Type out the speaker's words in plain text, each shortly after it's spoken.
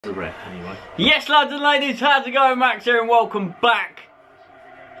Anyway. Yes, lads and ladies, how's it going? Max here and welcome back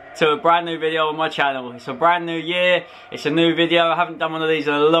to a brand new video on my channel. It's a brand new year, it's a new video. I haven't done one of these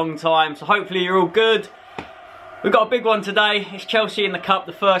in a long time, so hopefully you're all good. We've got a big one today. It's Chelsea in the Cup,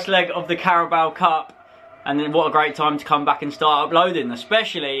 the first leg of the Carabao Cup. And then what a great time to come back and start uploading,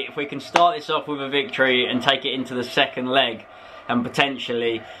 especially if we can start this off with a victory and take it into the second leg and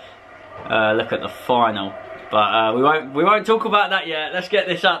potentially look at the final. But we won't talk about that yet. Let's get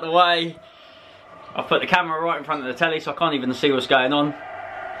this out of the way. I've put the camera right in front of the telly so I can't even see what's going on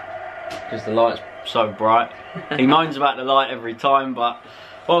because the light's so bright. He moans about the light every time, but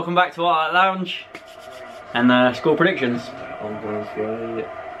welcome back to our lounge and score predictions. I'm going for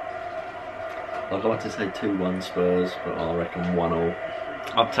I'd like to say 2-1 Spurs, but I reckon 1-1.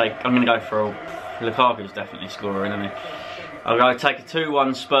 I'm going to go for Lukaku's definitely scoring, isn't he? I'm going to take a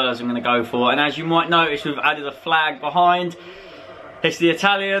 2-1 Spurs, I'm going to go for. And as you might notice, we've added a flag behind. It's the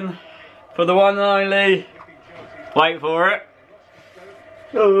Italian for the one and only. Wait for it.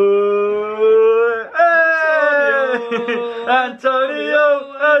 Oh, hey! Antonio!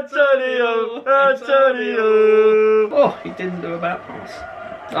 Oh, he didn't do a back pass.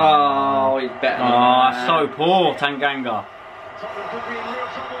 Oh, he's better than that. So poor, Tanganga.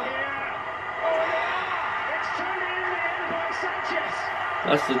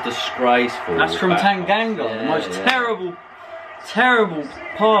 That's a disgraceful. That's from Tanganga, the most terrible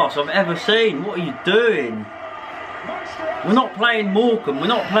pass I've ever seen. What are you doing? We're not playing Morecambe, we're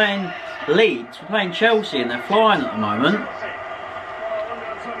not playing Leeds, we're playing Chelsea and they're flying at the moment.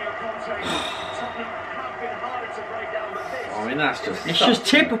 I mean, that's just. It's just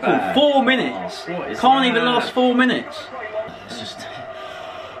typical. 4 minutes. Can't even last 4 minutes.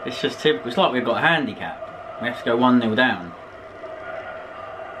 It's just typical. It's like we've got a handicap. We have to go 1-0 down.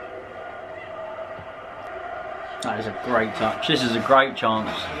 That is a great touch. This is a great chance.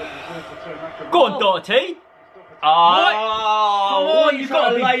 Go on, Doherty. Oh, come on, you've got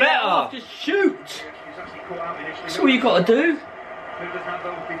to be better. Just shoot. That's all you got to do.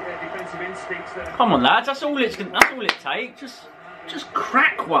 Come on, lads. That's all it takes. Just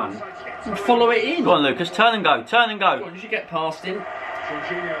crack one and follow it in. Go on, Lucas. Turn and go. Turn and go. What, did you get past him?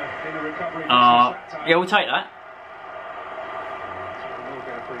 Yeah, we'll take that.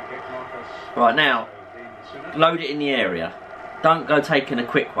 Right, now, load it in the area. Don't go taking a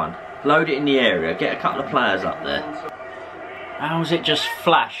quick one. Load it in the area. Get a couple of players up there. How's it just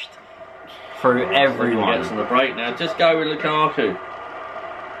flashed through everyone? Gets on the break now. Just go with Lukaku.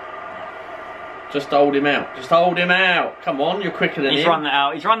 Just hold him out. Just hold him out. Come on, you're quicker than him. He's run that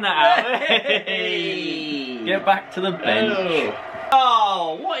out. He's run that out. Hey. Get back to the bench.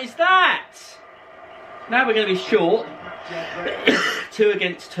 Oh, what is that? Now we're going to be short. 2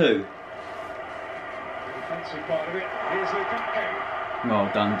 against 2. Well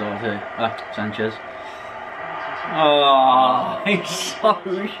done, Doherty. Sanchez. Oh, he's so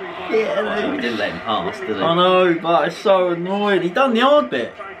shit. We didn't let him pass, did he? I know, but it's so annoying. He done the hard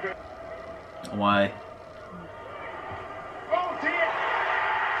bit. Away.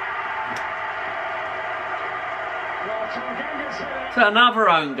 It's another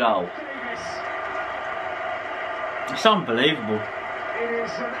own goal. It's unbelievable. It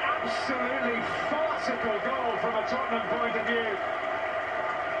is an absolutely farcical goal from a Tottenham point of view.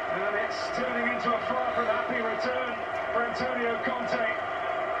 And it's turning into a far from happy return for Antonio Conte.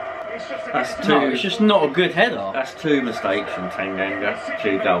 That's No, it's just not a good header. That's 2 mistakes from Tanganga.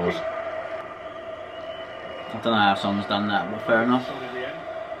 2 goals. I don't know how someone's done that, but fair enough.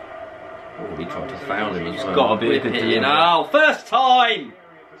 Oh, he tried to foul him as well. It's got to be a good delivery. Oh, first time!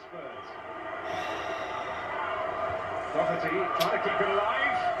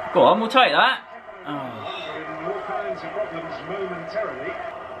 Go on, we'll take that. Oh.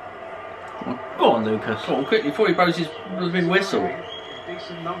 Go on, Lucas. Go on, quickly, before he blows his blooming whistle.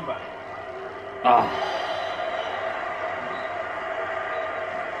 Decent number. Ah.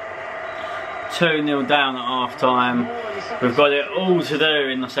 2-0 down at half time. We've got it all to do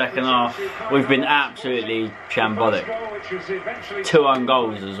in the second half. We've been absolutely shambolic. 2 own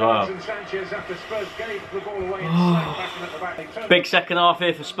goals as well. Big second half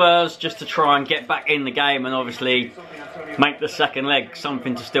here for Spurs, just to try and get back in the game and obviously make the second leg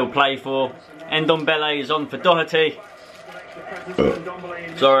something to still play for. Ndombele is on for Doherty.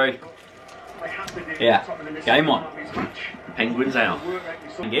 Sorry. Yeah, game on. Penguins out.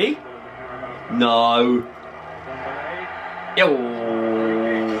 Thank No. Yo.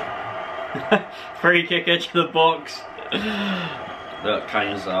 Free kick edge to the box. Look,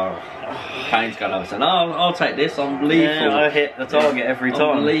 Kane's going over saying, "Oh, I'll take this. I'm lethal." Yeah, I hit the target every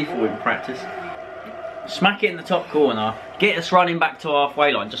time. I'm lethal in practice. Smack it in the top corner. Get us running back to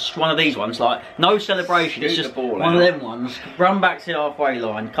halfway line. Just one of these ones, like no celebration. It's just one of them ones. Run back to the halfway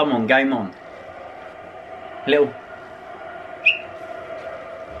line. Come on, game on. A little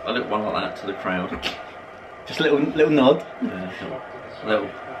one like that to the crowd. Just a little nod. Yeah, little.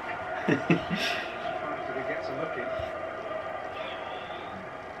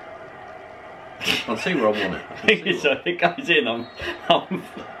 I'll see where I want it. So it goes in.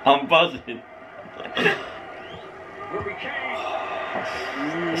 I'm buzzing.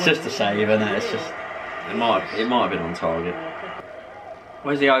 It's just a save, isn't it? It's just. It might have been on target.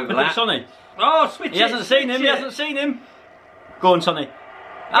 Where's the overlap? Look at Sonny. Oh, switch! He hasn't seen him. He hasn't seen him. Go on, Sonny.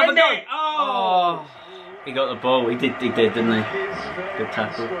 Have a go. Oh. He got the ball. He did, didn't he? Good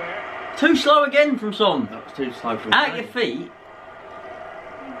tackle. Too slow again from Son. That was too slow from At your feet.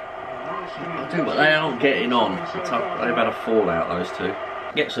 I do, but they aren't getting on. They've had a fallout, those two.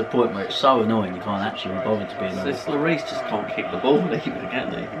 Gets to the point where it's so annoying you can't actually be bothered to be annoyed. This Lloris just can't kick the ball either, can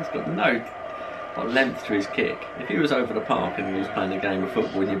he? He's got no length to his kick. If he was over the park and he was playing a game of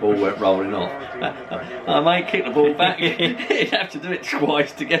football and your ball went rolling off, I might kick the ball back. He'd have to do it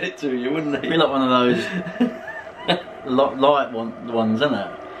twice to get it to you, wouldn't he? Be like one of those light ones, isn't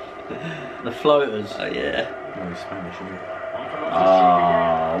it? The floaters. Oh yeah. No Spanish, isn't it?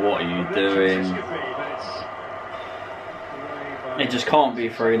 Ah, what are you doing? It just can't be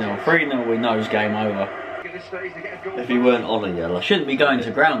 3-0. 3-0 we know is game over. If he weren't on a yellow. Shouldn't be going to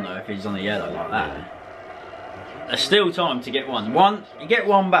ground though if he's on a yellow like that. There's still time to get one. You get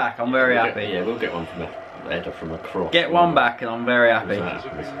one back, I'm very happy. Yeah, we'll get one from the header from across. Get one back and I'm very happy.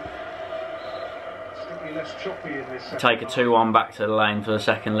 Take a 2-1 back to the lane for the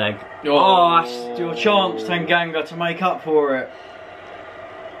second leg. Oh, that's your chance, Tanganga, to make up for it.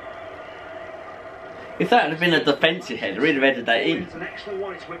 If that had been a defensive header, he'd have headed that in.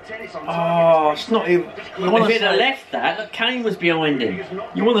 Oh, it's not even. If he'd have left that, Kane was behind him.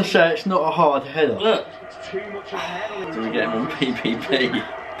 You want to say it's not a hard header? Look. Do we get him on PPP?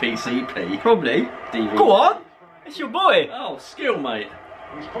 PCP? Probably. DVD. Go on. It's your boy. Oh, skill, mate.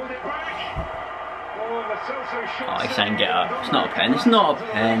 Oh, he's saying get up. It's not a pen. It's not a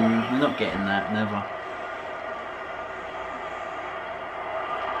pen. We're not getting that. Never.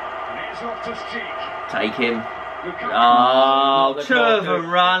 Take him. Oh, Trevor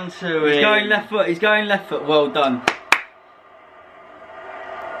ran to him. He's going left foot. He's going left foot. Well done.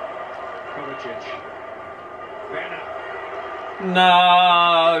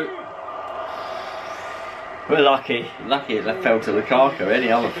 No. We're lucky. Lucky it fell to Lukaku.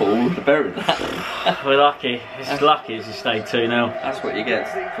 Any other fool would have buried that. We're lucky. It's lucky it's stayed 2-0. That's what you get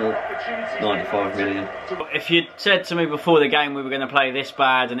for 95 million. If you'd said to me before the game we were going to play this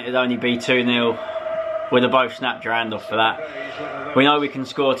bad and it'd only be 2-0, we'd have both snapped your hand off for that. We know we can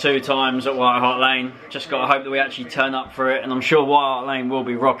score 2 times at White Hart Lane. Just got to hope that we actually turn up for it, and I'm sure White Hart Lane will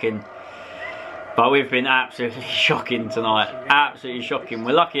be rocking. But we've been absolutely shocking tonight. Absolutely shocking.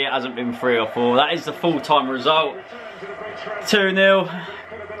 We're lucky it hasn't been 3 or 4. That is the full-time result. 2-0.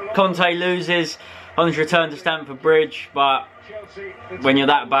 Conte loses on his return to Stamford Bridge. But when you're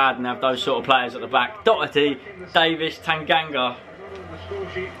that bad and have those sort of players at the back, Doherty, Davis, Tanganga.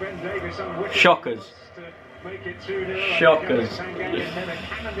 Shockers. Shockers.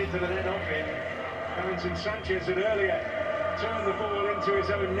 Sanchez had earlier turned the ball into his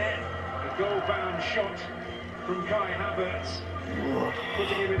own net. A goal-bound shot from Kai Havertz,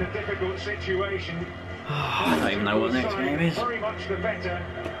 putting him in a difficult situation. I don't even know what the next game is. Very much the better.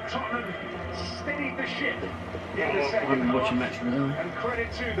 Tottenham steadied the ship in the second I've been watching half, match now. and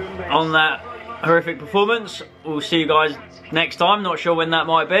credit to them. On that horrific performance, we'll see you guys next time. Not sure when that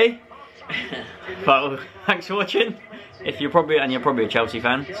might be. But thanks for watching. If you're probably a Chelsea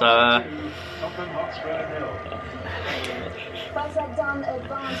fan, so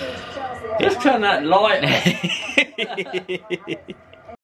Just turn that light off.